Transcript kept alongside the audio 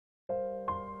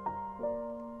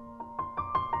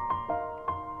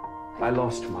I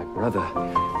lost my brother,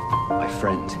 my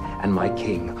friend, and my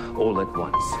king all at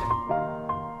once.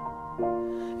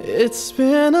 It's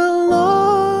been a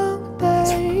long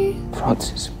day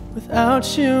Francis.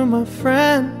 without you, my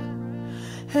friend.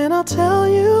 And I'll tell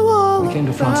you all We came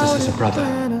to Francis as a brother,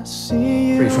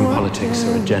 free from politics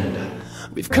or agenda.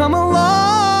 We've come a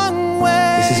long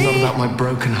way. This is not about my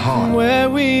broken heart. Where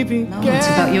we began. No, it's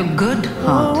about your good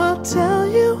heart. Oh, I'll tell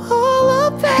you all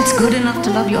about It's good enough to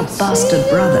love your bastard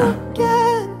brother.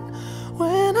 again,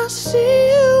 when I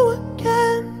see you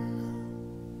again.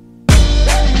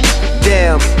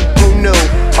 Damn, who knew?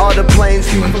 All the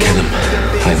planes You won't kill him.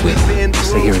 I will.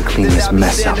 Stay here and clean this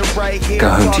mess up. Go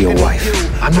home to your wife.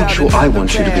 I'm not sure I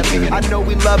want you to be king anymore.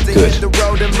 Good.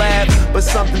 But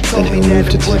something told Then me he'll move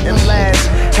that to it take wouldn't my last.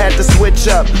 Had to switch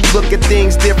up, look at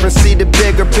things different, see the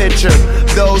bigger picture.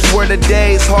 Those were the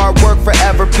days, hard work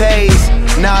forever pays.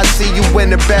 Now I see you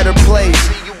in a better place.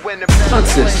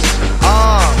 Francis.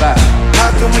 How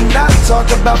can we not talk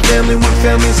about family when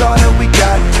family's all that we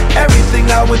got? Everything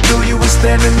I went through, you were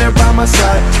standing there by my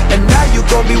side. And now you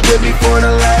gon' be with me for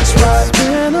the last ride. It's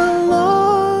been a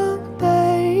long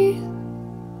day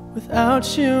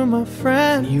without you, my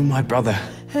friend. You, my brother.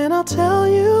 And I'll tell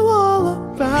you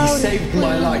all about He saved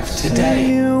my life See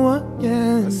today. you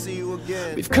again. See you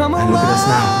again. We've come a And look at us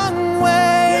now. long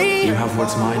way. You have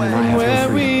what's mine and I have where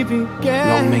your we freedom. began.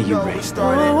 Long may you reign.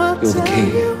 Oh, I'll You're the tell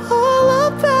king. you all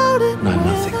about it And I'm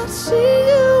nothing. when I see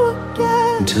you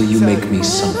again. Until you make me When I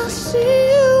something. see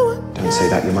you again. Don't say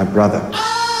that, you're my brother.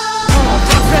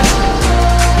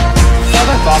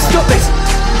 Stop this!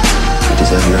 You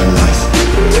deserve your own life.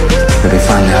 Maybe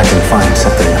finally I can find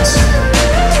something else.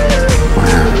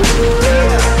 Wow.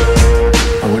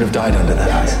 I would have died under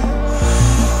that ice.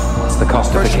 What's the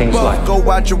cost of the king's life? Go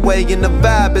out your way and the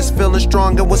vibe is feeling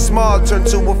strong. And what's small turn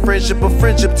to a friendship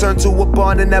turn to a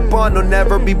bond. And that bond will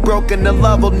never be broken. The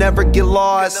love will never get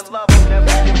lost.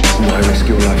 Why risk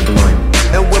your life for mine?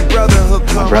 And when brotherhood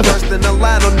comes brother. first, then the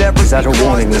line will never Is that be a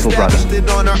warning, crossed. little brother? Established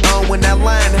it on our own when that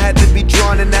line had to be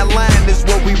drawn. And that line is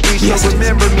what we reach. Yes, So it is.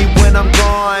 remember me when I'm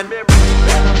gone.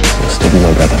 You'll still be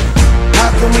my brother.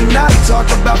 How can we not talk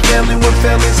about family when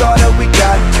family's all that we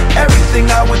got?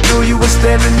 Everything I went through, you were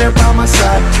standing there by my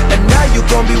side. And now you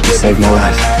gon' be with Saved me my for the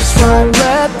life. last So ride.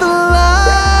 let the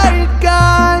light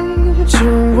guide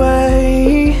your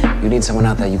way. You need someone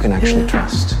out there you can actually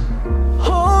trust.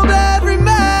 Hold every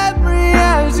memory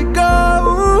as you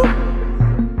go,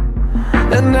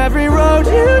 and every road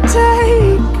you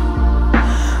take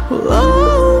will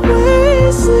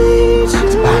always lead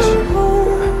you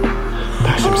home.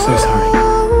 Bash, I'm so sorry.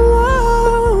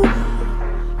 Oh,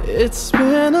 it's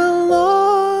been a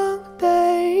long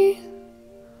day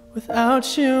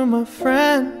without you, my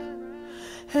friend.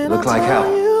 And Look I'll like tell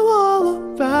hell. you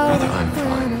all about Brother, it I'm when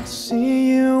fine. I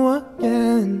see you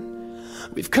again.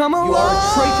 We've come a You long are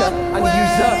a traitor and a way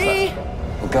usurper.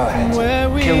 Well, go ahead. where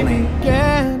we Kill me.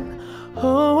 began.